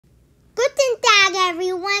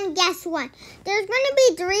everyone, guess what? There's going to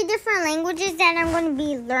be 3 different languages that I'm going to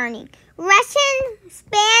be learning. Russian,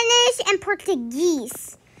 Spanish, and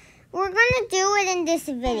Portuguese. We're going to do it in this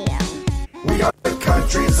video. We are the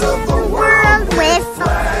countries of the world with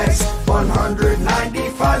flags.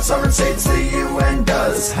 195 sovereign states the UN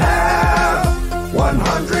does have.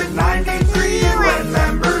 193 UN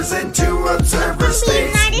members and 2 observer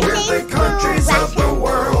states. We're the countries of the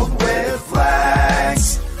world with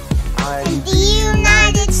flags. I'm The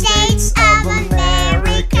United States of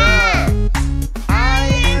America. I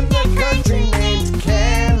am the country named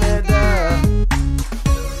Canada.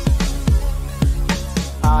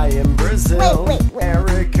 I am Brazil, Wait.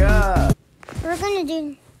 America. We're going to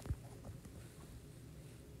do...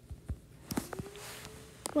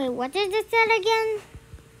 Wait, what did it say again?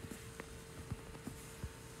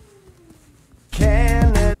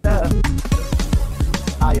 Canada.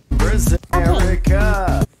 I am Brazil,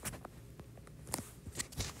 America.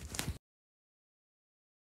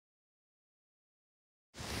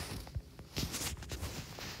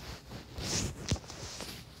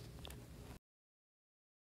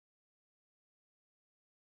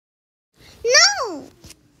 No!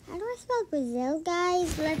 How do I spell Brazil,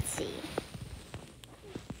 guys? Let's see.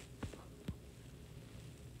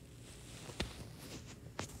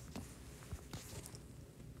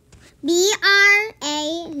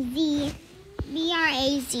 B-R-A-Z.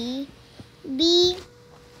 B-R-A-Z. B-R-A-Z.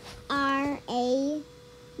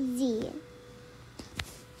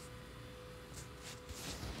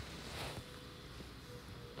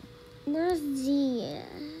 Where's Z?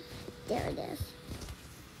 There it is.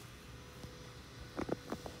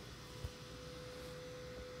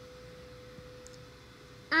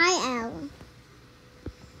 I-L.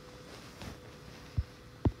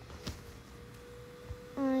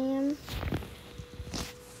 I am.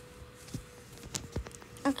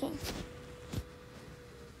 Okay.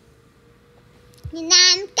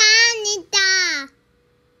 Nam Canada.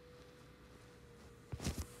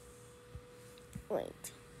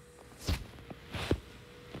 Wait.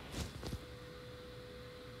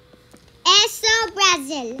 Eso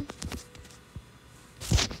Brazil.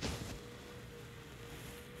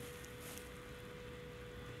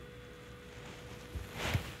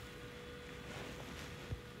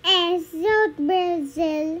 Eso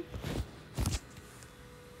Brazil.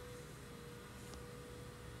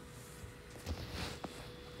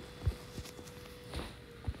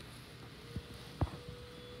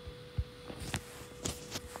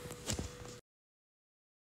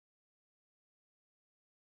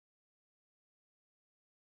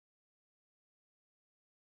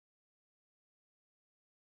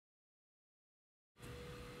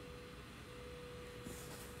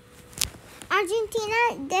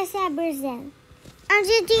 Argentina, this is Brazil.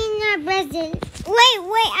 Argentina, Brazil.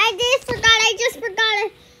 Wait, I just forgot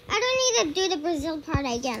it. I don't need to do the Brazil part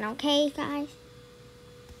again, okay, guys?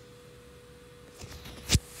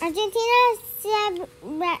 Argentina,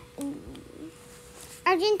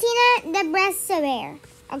 the Brazil.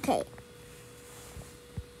 Okay.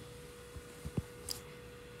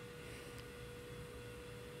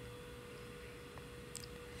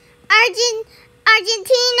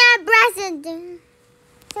 Argentina, Brazil.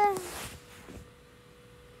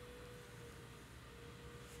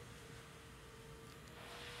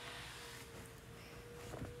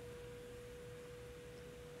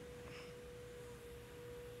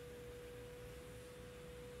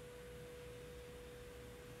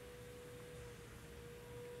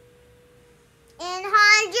 In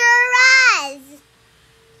Honduras,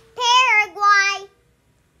 Paraguay,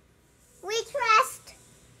 we trust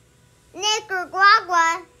Nicaragua,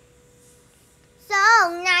 so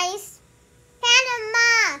nice.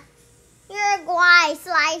 Panama, Uruguay,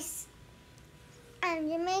 slice. And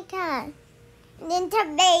Jamaica, and then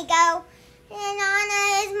Tobago. And Anna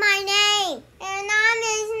is my name. And I'm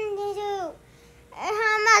is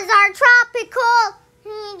Bahamas are tropical.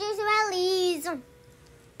 And just release.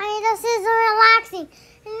 This is relaxing.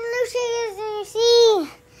 And Lucia is the sea.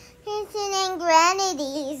 It's in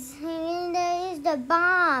Grenadines. And there is the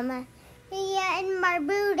bomb. Yeah, in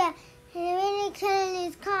Barbuda. And Dominican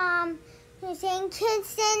is calm. And St.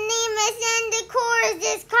 Kitts and Nevis and the chorus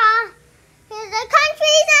is calm. And the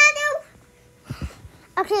countries are the...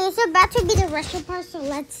 Okay, it's about to be the Russia part, so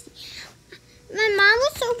let's see. My mom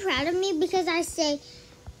was so proud of me because I say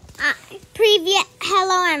previous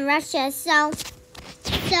hello in Russia, so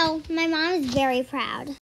my mom is very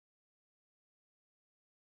proud.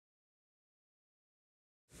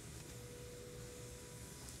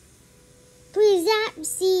 Please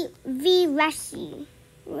v Russia.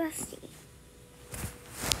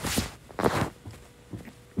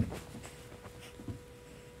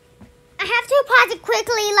 to pause it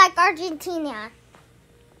quickly like Argentina.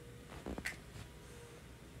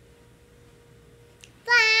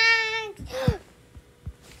 Flags.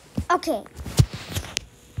 Okay.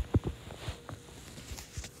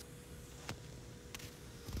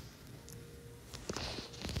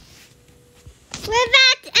 We're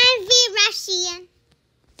about to be Russian.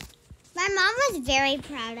 My mom was very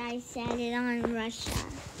proud I said it on Russia.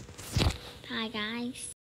 Hi,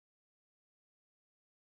 guys.